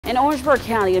In Orangeburg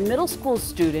County, a middle school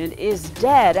student is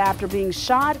dead after being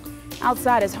shot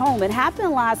outside his home. It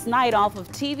happened last night off of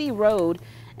TV Road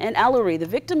in Ellery. The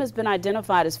victim has been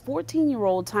identified as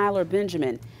 14-year-old Tyler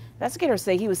Benjamin. Investigators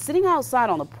say he was sitting outside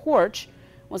on the porch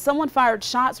when someone fired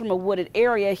shots from a wooded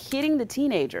area, hitting the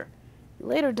teenager. He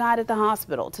later died at the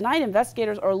hospital. Tonight,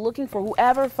 investigators are looking for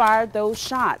whoever fired those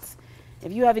shots.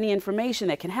 If you have any information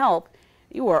that can help,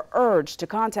 you are urged to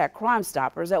contact Crime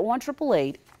Stoppers at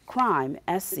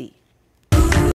 1-888-CRIME-SC.